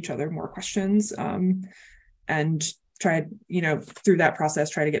each other more questions, and try, through that process,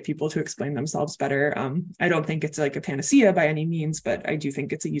 try to get people to explain themselves better. I don't think it's like a panacea by any means, but I do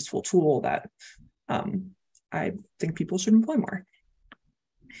think it's a useful tool that I think people should employ more.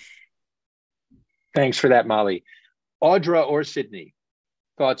 Thanks for that, Molly. Audra or Sydney,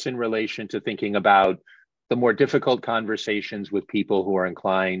 thoughts in relation to thinking about the more difficult conversations with people who are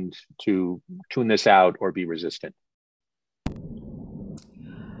inclined to tune this out or be resistant?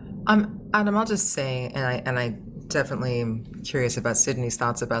 Adam, I'll just say, and I definitely am curious about Sydney's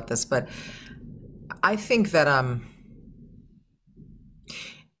thoughts about this, but I think that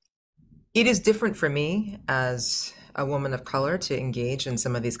it is different for me as a woman of color to engage in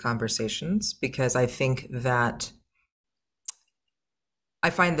some of these conversations, because I think that I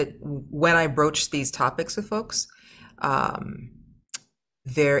find that when I broach these topics with folks,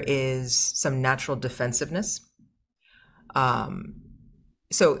 there is some natural defensiveness.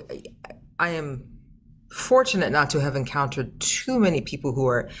 So I am fortunate not to have encountered too many people who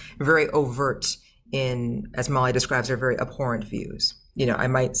are very overt in, as Molly describes, their very abhorrent views. I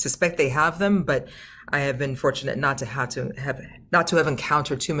might suspect they have them, but I have been fortunate not to have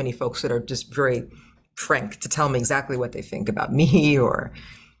encountered too many folks that are just very frank to tell me exactly what they think about me or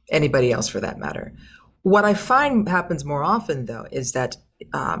anybody else for that matter. What I find happens more often, though, is that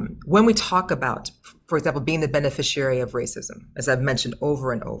when we talk about, for example, being the beneficiary of racism, as I've mentioned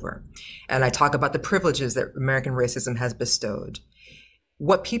over and over, and I talk about the privileges that American racism has bestowed,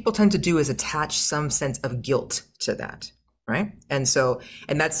 what people tend to do is attach some sense of guilt to that, right? And so,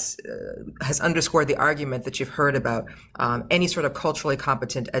 and that's has underscored the argument that you've heard about any sort of culturally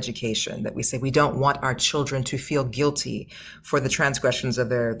competent education, that we say we don't want our children to feel guilty for the transgressions of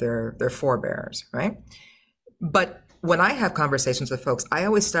their forebears, right? But when I have conversations with folks, I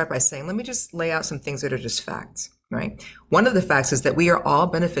always start by saying, let me just lay out some things that are just facts, right? One of the facts is that we are all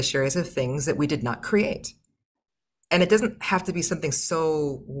beneficiaries of things that we did not create. And it doesn't have to be something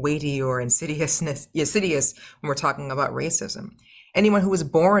so weighty or insidious when we're talking about racism. Anyone who was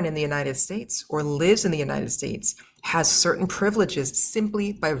born in the United States or lives in the United States has certain privileges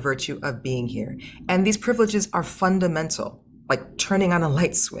simply by virtue of being here. And these privileges are fundamental, like turning on a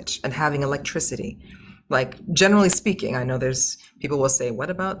light switch and having electricity. Like, generally speaking, I know there's people will say, what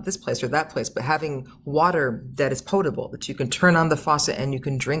about this place or that place? But having water that is potable, that you can turn on the faucet and you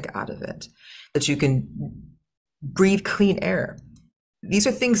can drink out of it, that you can breathe clean air. These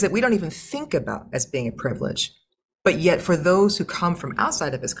are things that we don't even think about as being a privilege. But yet for those who come from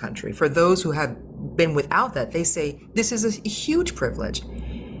outside of this country, for those who have been without that, they say, this is a huge privilege.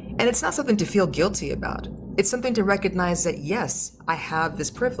 And it's not something to feel guilty about. It's something to recognize that, yes, I have this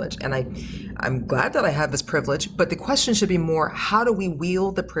privilege. And I'm glad that I have this privilege. But the question should be more, how do we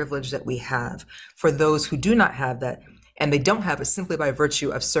wield the privilege that we have for those who do not have that? And they don't have it simply by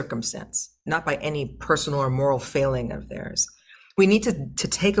virtue of circumstance, not by any personal or moral failing of theirs. We need to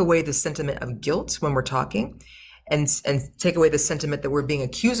take away the sentiment of guilt when we're talking, and take away the sentiment that we're being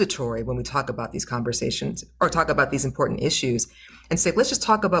accusatory when we talk about these conversations or talk about these important issues, and say, let's just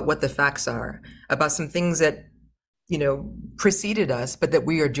talk about what the facts are, about some things that, you know, preceded us, but that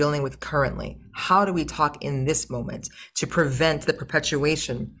we are dealing with currently. How do we talk in this moment to prevent the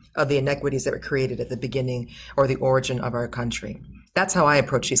perpetuation of the inequities that were created at the beginning or the origin of our country? That's how I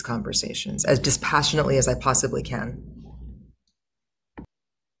approach these conversations, as dispassionately as I possibly can.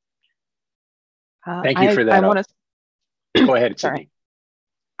 Thank you for that. I want to go ahead, sorry.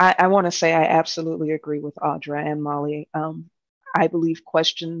 Sydney. I want to say I absolutely agree with Audra and Molly. I believe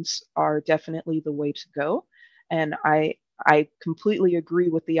questions are definitely the way to go. And I completely agree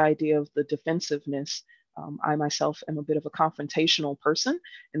with the idea of the defensiveness. I myself am a bit of a confrontational person.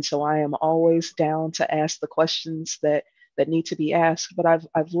 And so I am always down to ask the questions that need to be asked. But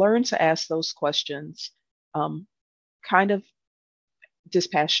I've learned to ask those questions kind of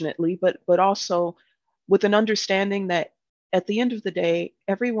dispassionately, but also with an understanding that at the end of the day,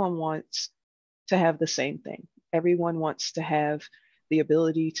 everyone wants to have the same thing. Everyone wants to have the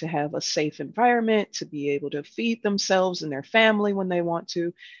ability to have a safe environment, to be able to feed themselves and their family when they want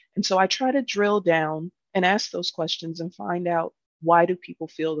to. And so I try to drill down and ask those questions and find out, why do people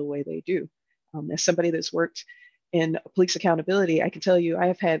feel the way they do? As somebody that's worked in police accountability, I can tell you I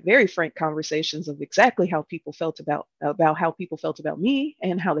have had very frank conversations of exactly how people felt about how people felt about me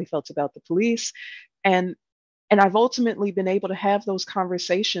and how they felt about the police. And I've ultimately been able to have those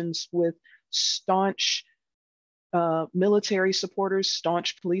conversations with staunch military supporters,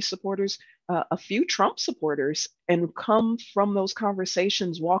 staunch police supporters, a few Trump supporters, and come from those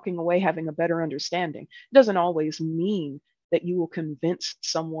conversations walking away having a better understanding. It doesn't always mean that you will convince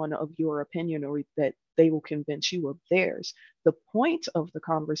someone of your opinion or that they will convince you of theirs. The point of the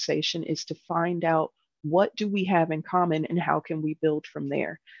conversation is to find out, what do we have in common and how can we build from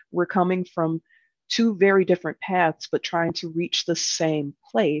there? We're coming from two very different paths, but trying to reach the same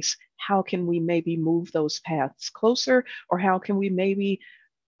place. How can we maybe move those paths closer? Or how can we maybe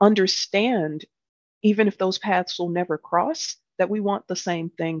understand, even if those paths will never cross, that we want the same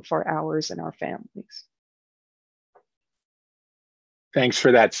thing for ours and our families? Thanks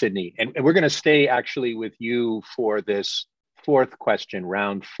for that, Sydney. And we're going to stay actually with you for this fourth question,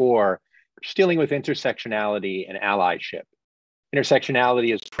 round 4, which is dealing with intersectionality and allyship.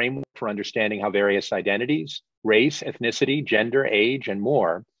 Intersectionality is a framework for understanding how various identities, race, ethnicity, gender, age, and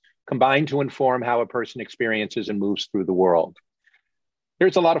more combine to inform how a person experiences and moves through the world.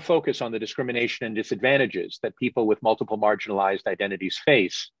 There's a lot of focus on the discrimination and disadvantages that people with multiple marginalized identities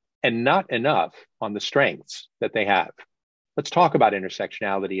face, and not enough on the strengths that they have. Let's talk about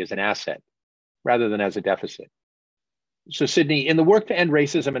intersectionality as an asset rather than as a deficit. So Sydney, in the work to end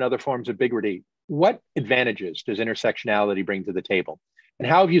racism and other forms of bigotry, what advantages does intersectionality bring to the table? And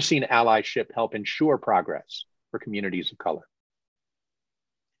how have you seen allyship help ensure progress for communities of color?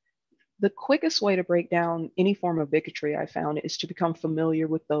 The quickest way to break down any form of bigotry, I found, is to become familiar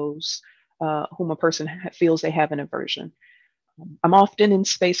with those whom a person feels they have an aversion. I'm often in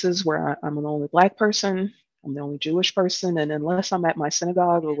spaces where I'm an only Black person. I'm the only Jewish person, and unless I'm at my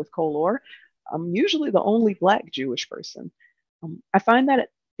synagogue or with Kol Or, I'm usually the only Black Jewish person. I find that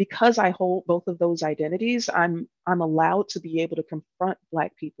because I hold both of those identities, I'm allowed to be able to confront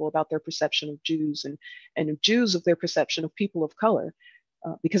Black people about their perception of Jews, and Jews of their perception of people of color.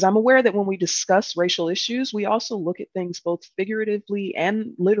 Because I'm aware that when we discuss racial issues, we also look at things both figuratively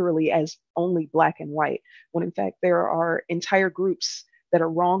and literally as only Black and white, when in fact there are entire groups that are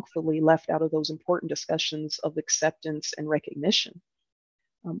wrongfully left out of those important discussions of acceptance and recognition.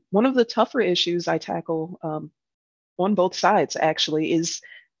 One of the tougher issues I tackle on both sides actually is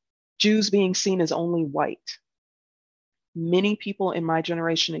Jews being seen as only white. Many people in my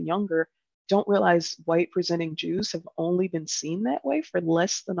generation and younger don't realize white presenting Jews have only been seen that way for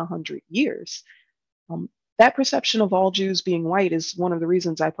less than 100 years. That perception of all Jews being white is one of the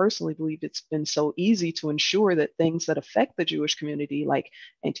reasons I personally believe it's been so easy to ensure that things that affect the Jewish community, like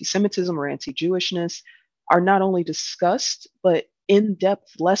anti-Semitism or anti-Jewishness, are not only discussed, but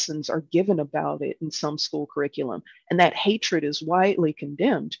in-depth lessons are given about it in some school curriculum. And that hatred is widely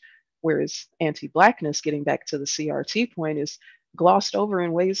condemned, whereas anti-Blackness, getting back to the CRT point, is glossed over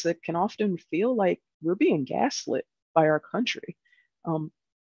in ways that can often feel like we're being gaslit by our country.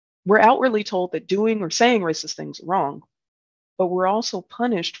 We're outwardly told that doing or saying racist things are wrong, but we're also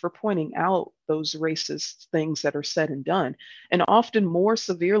punished for pointing out those racist things that are said and done, and often more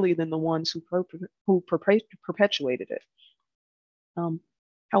severely than the ones who perpetuated it.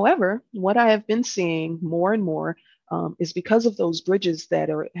 However, what I have been seeing more and more is because of those bridges that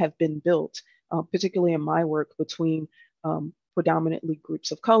have been built, particularly in my work between predominantly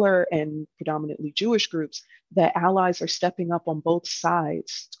groups of color and predominantly Jewish groups, that allies are stepping up on both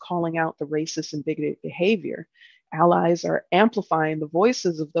sides, calling out the racist and bigoted behavior. Allies are amplifying the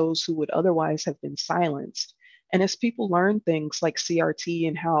voices of those who would otherwise have been silenced. And as people learn things like CRT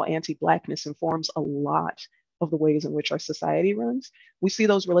and how anti-Blackness informs a lot of the ways in which our society runs, we see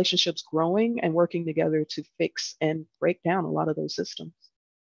those relationships growing and working together to fix and break down a lot of those systems.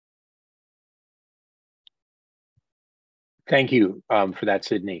 Thank you for that,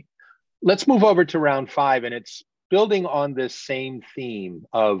 Sydney. Let's move over to round 5, and it's building on this same theme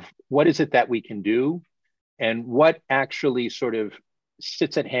of what is it that we can do and what actually sort of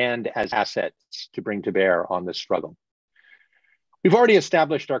sits at hand as assets to bring to bear on this struggle. We've already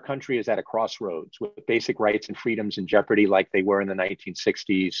established our country is at a crossroads with basic rights and freedoms in jeopardy like they were in the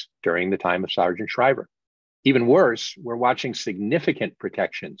 1960s during the time of Sergeant Shriver. Even worse, we're watching significant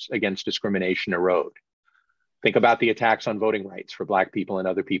protections against discrimination erode. Think about the attacks on voting rights for Black people and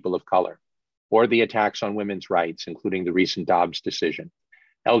other people of color, or the attacks on women's rights, including the recent Dobbs decision,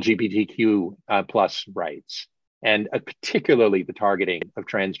 LGBTQ plus rights, and particularly the targeting of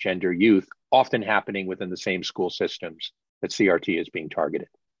transgender youth, often happening within the same school systems that CRT is being targeted.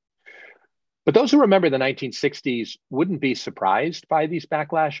 But those who remember the 1960s wouldn't be surprised by these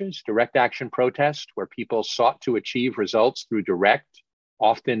backlashes. Direct action protest, where people sought to achieve results through direct,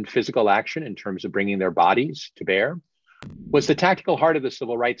 often physical action in terms of bringing their bodies to bear, was the tactical heart of the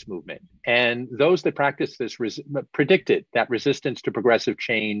civil rights movement. And those that practiced this predicted that resistance to progressive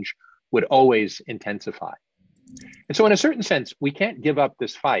change would always intensify. And so in a certain sense, we can't give up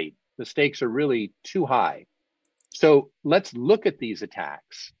this fight. The stakes are really too high. So let's look at these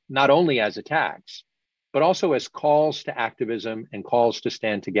attacks, not only as attacks, but also as calls to activism and calls to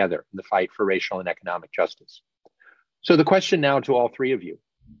stand together in the fight for racial and economic justice. So the question now to all three of you,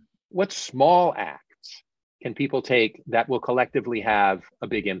 what small acts can people take that will collectively have a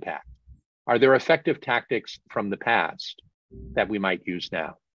big impact? Are there effective tactics from the past that we might use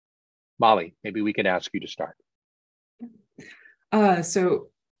now? Molly, maybe we could ask you to start. So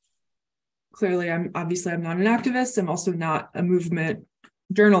clearly, I'm not an activist. I'm also not a movement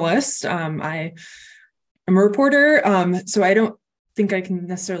journalist. I am a reporter. So I don't think I can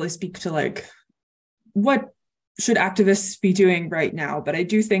necessarily speak to like what should activists be doing right now, but I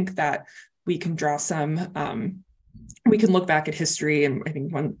do think that we can draw some, we can look back at history. And I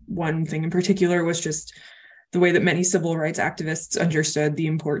think one thing in particular was just the way that many civil rights activists understood the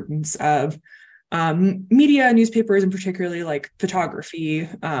importance of media, newspapers, and particularly like photography.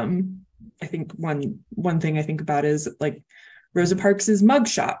 I think one thing I think about is like Rosa Parks's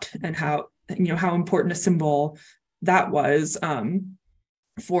mugshot and how important a symbol that was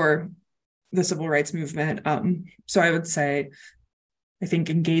for the civil rights movement. So I would say, I think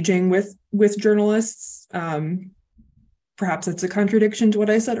engaging with journalists, perhaps it's a contradiction to what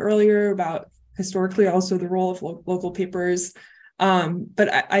I said earlier about historically also the role of local papers.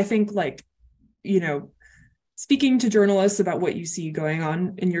 But I think speaking to journalists about what you see going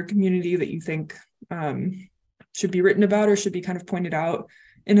on in your community that you think should be written about or should be kind of pointed out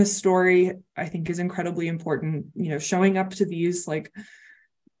in a story, I think is incredibly important. Showing up to these like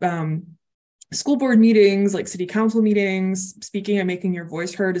school board meetings, like city council meetings, speaking and making your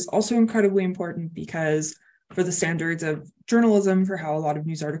voice heard is also incredibly important, because for the standards of journalism, for how a lot of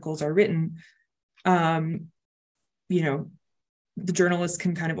news articles are written, the journalist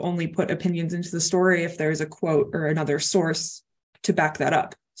can kind of only put opinions into the story if there's a quote or another source to back that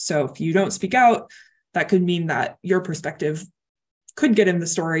up. So if you don't speak out, that could mean that your perspective could get in the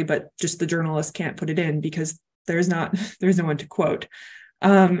story, but just the journalist can't put it in because there's no one to quote.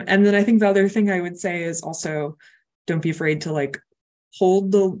 And then I think the other thing I would say is also, don't be afraid to like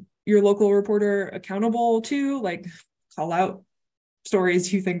hold your local reporter accountable to, like, call out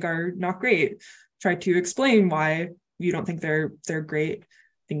stories you think are not great. Try to explain why you don't think they're great.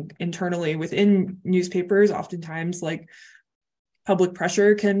 I think internally within newspapers, oftentimes like public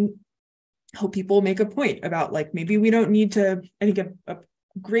pressure can help people make a point about, like, maybe we don't need to. I think a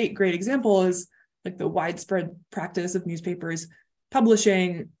great example is like the widespread practice of newspapers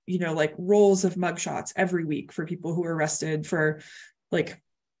publishing, like rolls of mugshots every week for people who are arrested for like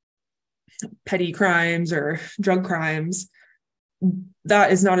petty crimes or drug crimes.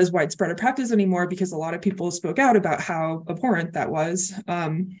 That is not as widespread a practice anymore because a lot of people spoke out about how abhorrent that was.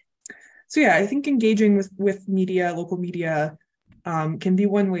 So yeah, I think engaging with media, local media, can be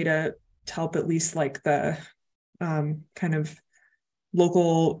one way to help at least like the kind of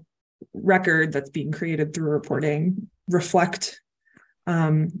local record that's being created through reporting reflect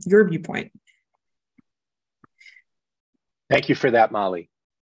your viewpoint. Thank you for that, Molly.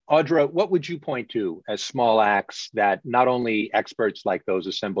 Audra, what would you point to as small acts that not only experts like those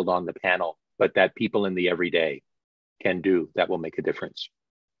assembled on the panel, but that people in the everyday can do that will make a difference?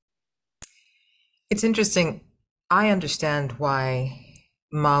 It's interesting. I understand why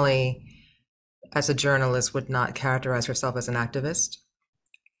Molly, as a journalist, would not characterize herself as an activist,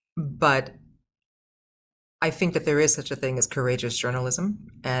 but I think that there is such a thing as courageous journalism.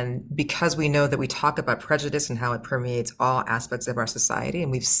 And because we know that we talk about prejudice and how it permeates all aspects of our society,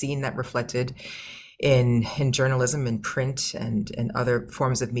 and we've seen that reflected in journalism, in print, and other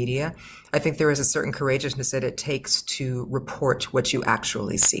forms of media, I think there is a certain courageousness that it takes to report what you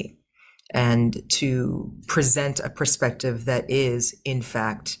actually see and to present a perspective that is, in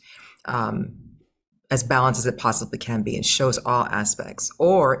fact, as balanced as it possibly can be and shows all aspects.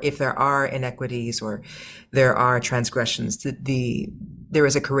 Or if there are inequities or there are transgressions, there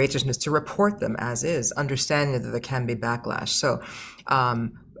is a courageousness to report them as is, understanding that there can be backlash. So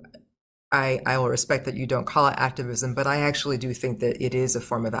I will respect that you don't call it activism, but I actually do think that it is a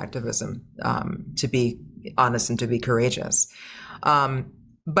form of activism, to be honest and to be courageous.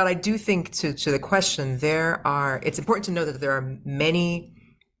 But I do think to the question, it's important to know that there are many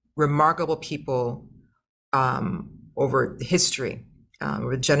remarkable people over history,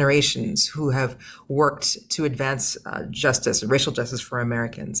 over generations, who have worked to advance justice, racial justice for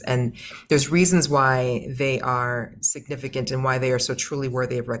Americans. And there's reasons why they are significant and why they are so truly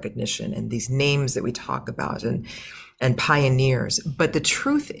worthy of recognition, and these names that we talk about and pioneers. But the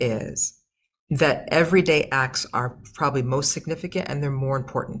truth is that everyday acts are probably most significant, and they're more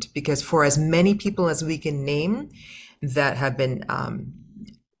important, because for as many people as we can name that have been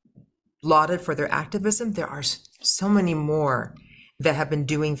lauded for their activism, there are so many more that have been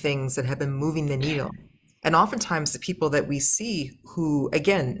doing things that have been moving the needle. And oftentimes the people that we see who,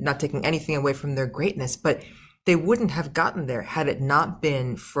 again, not taking anything away from their greatness, but they wouldn't have gotten there had it not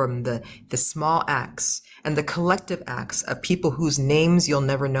been from the small acts and the collective acts of people whose names you'll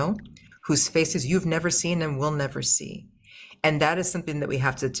never know, whose faces you've never seen and will never see. And that is something that we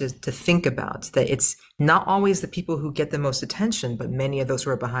have to think about, that it's not always the people who get the most attention, but many of those who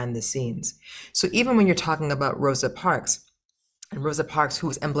are behind the scenes. So even when you're talking about Rosa Parks, who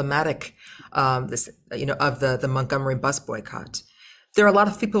was emblematic of the Montgomery bus boycott, there are a lot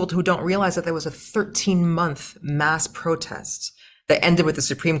of people who don't realize that there was a 13-month mass protest that ended with the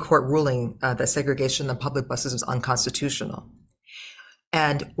Supreme Court ruling that segregation on public buses was unconstitutional.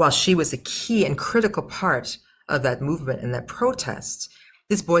 And while she was a key and critical part of that movement and that protest,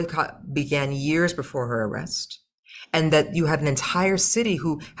 this boycott began years before her arrest, and that you had an entire city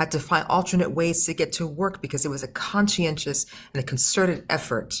who had to find alternate ways to get to work because it was a conscientious and a concerted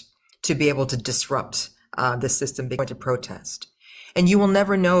effort to be able to disrupt the system going to protest. And you will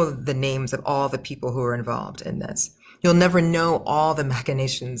never know the names of all the people who are involved in this. You'll never know all the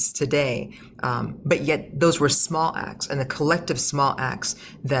machinations today, but yet those were small acts, and the collective small acts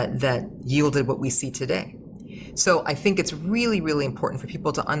that yielded what we see today. So I think it's really, really important for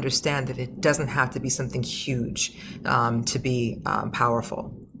people to understand that it doesn't have to be something huge to be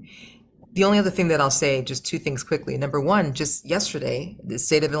powerful. The only other thing that I'll say, just two things quickly. Number one, just yesterday, the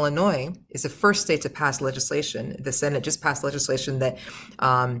state of Illinois is the first state to pass legislation. The Senate just passed legislation that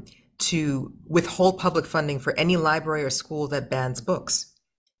to withhold public funding for any library or school that bans books.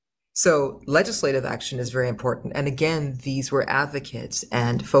 So legislative action is very important. And again, these were advocates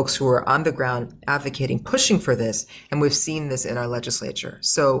and folks who were on the ground advocating, pushing for this. And we've seen this in our legislature.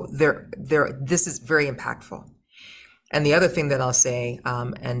 So this is very impactful. And the other thing that I'll say,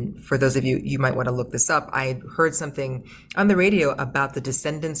 and for those of you, you might want to look this up, I heard something on the radio about the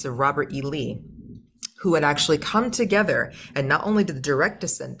descendants of Robert E. Lee, who had actually come together, and not only the direct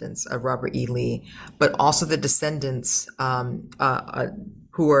descendants of Robert E. Lee, but also the descendants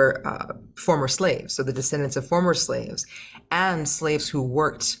who were former slaves. So the descendants of former slaves and slaves who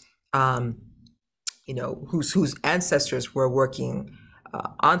worked, whose ancestors were working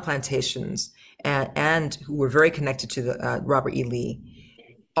on plantations and who were very connected to the Robert E. Lee,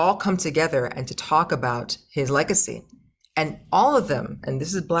 all come together and to talk about his legacy. And all of them, and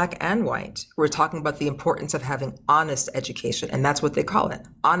this is black and white, were talking about the importance of having honest education. And that's what they call it,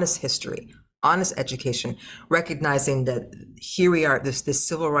 honest history, honest education, recognizing that here we are, this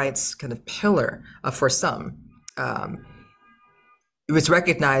civil rights kind of pillar for some, it was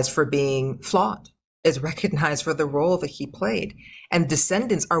recognized for being flawed, is recognized for the role that he played. And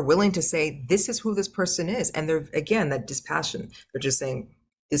descendants are willing to say, this is who this person is. And they're, again, that dispassion. They're just saying,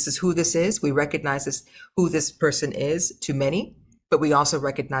 this is who this is. We recognize this, who this person is to many, but we also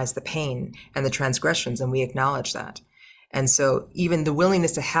recognize the pain and the transgressions, and we acknowledge that. And so even the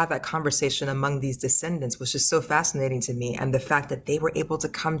willingness to have that conversation among these descendants was just so fascinating to me. And the fact that they were able to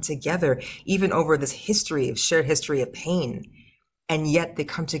come together, even over this history of shared history of pain, and yet they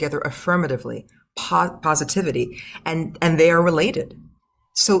come together affirmatively, positivity, and they are related.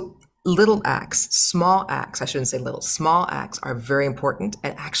 So little acts, small acts, I shouldn't say little, small acts are very important.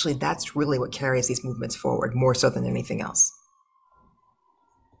 And actually that's really what carries these movements forward more so than anything else.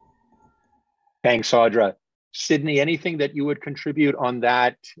 Thanks, Audra. Sydney, anything that you would contribute on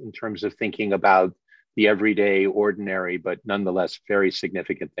that in terms of thinking about the everyday, ordinary, but nonetheless very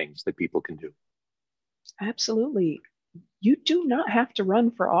significant things that people can do? Absolutely. You do not have to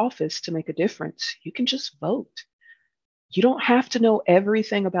run for office to make a difference. You can just vote. You don't have to know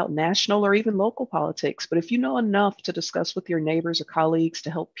everything about national or even local politics, but if you know enough to discuss with your neighbors or colleagues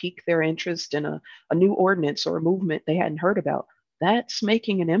to help pique their interest in a new ordinance or a movement they hadn't heard about, that's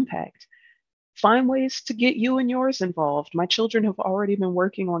making an impact. Find ways to get you and yours involved. My children have already been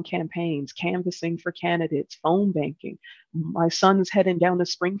working on campaigns, canvassing for candidates, phone banking. My son's heading down to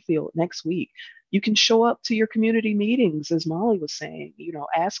Springfield next week. You can show up to your community meetings, as Molly was saying,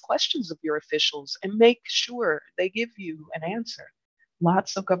 ask questions of your officials and make sure they give you an answer.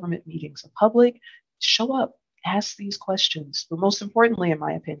 Lots of government meetings are public. Show up, ask these questions. But most importantly, in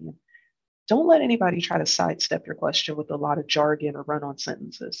my opinion, don't let anybody try to sidestep your question with a lot of jargon or run-on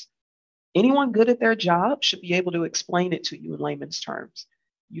sentences. Anyone good at their job should be able to explain it to you in layman's terms.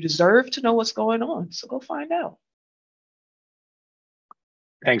 You deserve to know what's going on, so go find out.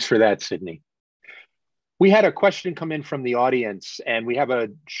 Thanks for that, Sydney. We had a question come in from the audience, and we have a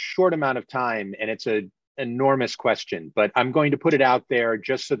short amount of time, and it's an enormous question, but I'm going to put it out there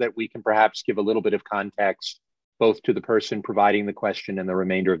just so that we can perhaps give a little bit of context, both to the person providing the question and the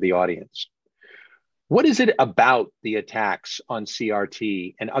remainder of the audience. What is it about the attacks on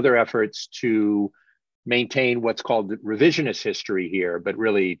CRT and other efforts to maintain what's called revisionist history here, but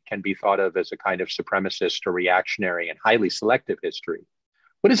really can be thought of as a kind of supremacist or reactionary and highly selective history?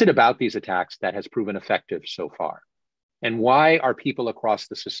 What is it about these attacks that has proven effective so far? And why are people across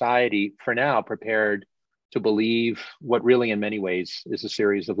the society, for now, prepared to believe what really in many ways is a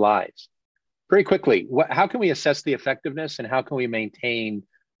series of lies? Very quickly, how can we assess the effectiveness, and how can we maintain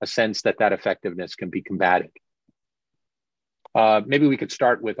a sense that that effectiveness can be combated? Maybe we could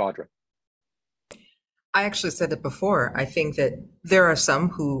start with Audra. I actually said it before. I think that there are some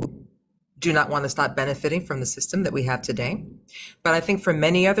who do not want to stop benefiting from the system that we have today. But I think for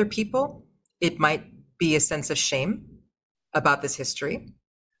many other people, it might be a sense of shame about this history.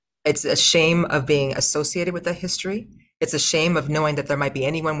 It's a shame of being associated with that history. It's a shame of knowing that there might be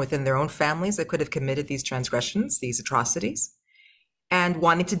anyone within their own families that could have committed these transgressions, these atrocities, and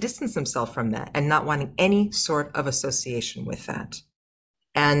wanting to distance themselves from that and not wanting any sort of association with that.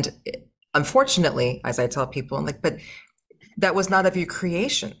 And unfortunately, as I tell people, but that was not of your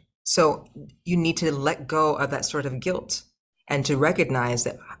creation. So you need to let go of that sort of guilt and to recognize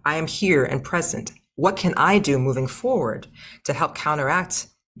that I am here and present. What can I do moving forward to help counteract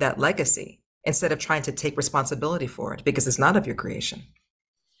that legacy instead of trying to take responsibility for it, because it's not of your creation?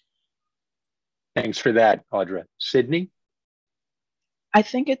 Thanks for that, Audra. Sydney? I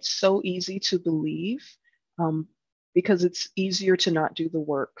think it's so easy to believe because it's easier to not do the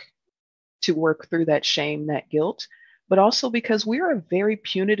work, to work through that shame, that guilt, but also because we're a very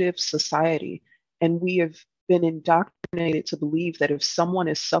punitive society and we have been indoctrinated to believe that if someone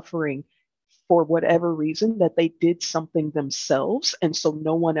is suffering for whatever reason, that they did something themselves, and so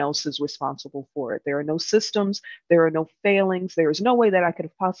no one else is responsible for it. There are no systems, there are no failings, there is no way that I could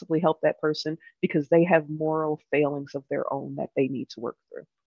have possibly helped that person because they have moral failings of their own that they need to work through.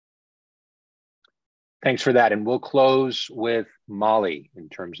 Thanks for that. And we'll close with Molly in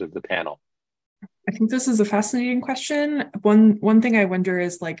terms of the panel. I think this is a fascinating question. One thing I wonder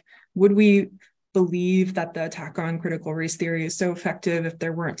is, like, would we believe that the attack on critical race theory is so effective if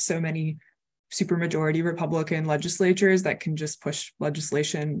there weren't so many supermajority Republican legislatures that can just push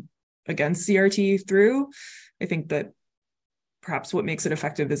legislation against CRT through? I think that perhaps what makes it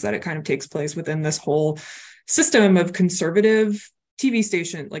effective is that it kind of takes place within this whole system of conservative TV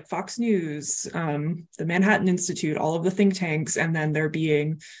station, like Fox News, the Manhattan Institute, all of the think tanks, and then there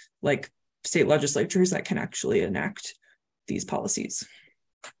being like state legislatures that can actually enact these policies.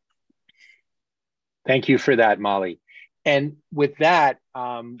 Thank you for that, Molly. And with that,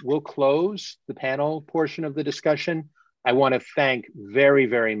 we'll close the panel portion of the discussion. I want to thank very,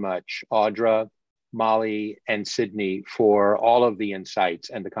 very much Audra, Molly, and Sydney for all of the insights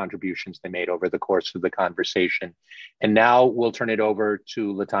and the contributions they made over the course of the conversation. And now we'll turn it over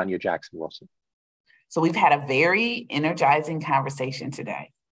to LaTanya Jackson-Wilson. So we've had a very energizing conversation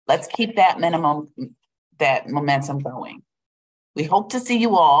today. Let's keep that momentum going. We hope to see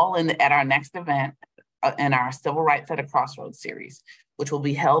you all at our next event in our Civil Rights at a Crossroads series, which will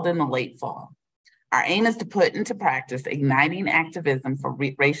be held in the late fall. Our aim is to put into practice igniting activism for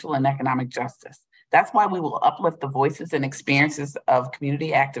racial and economic justice. That's why we will uplift the voices and experiences of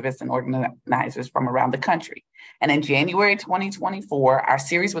community activists and organizers from around the country. And in January 2024, our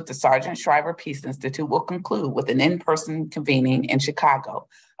series with the Sargent Shriver Peace Institute will conclude with an in-person convening in Chicago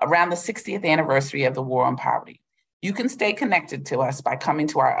around the 60th anniversary of the War on Poverty. You can stay connected to us by coming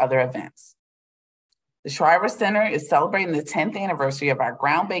to our other events. The Shriver Center is celebrating the 10th anniversary of our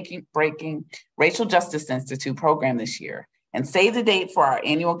groundbreaking Racial Justice Institute program this year, and save the date for our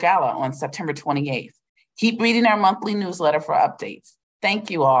annual gala on September 28th. Keep reading our monthly newsletter for updates. Thank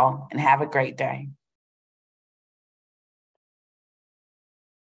you all, and have a great day.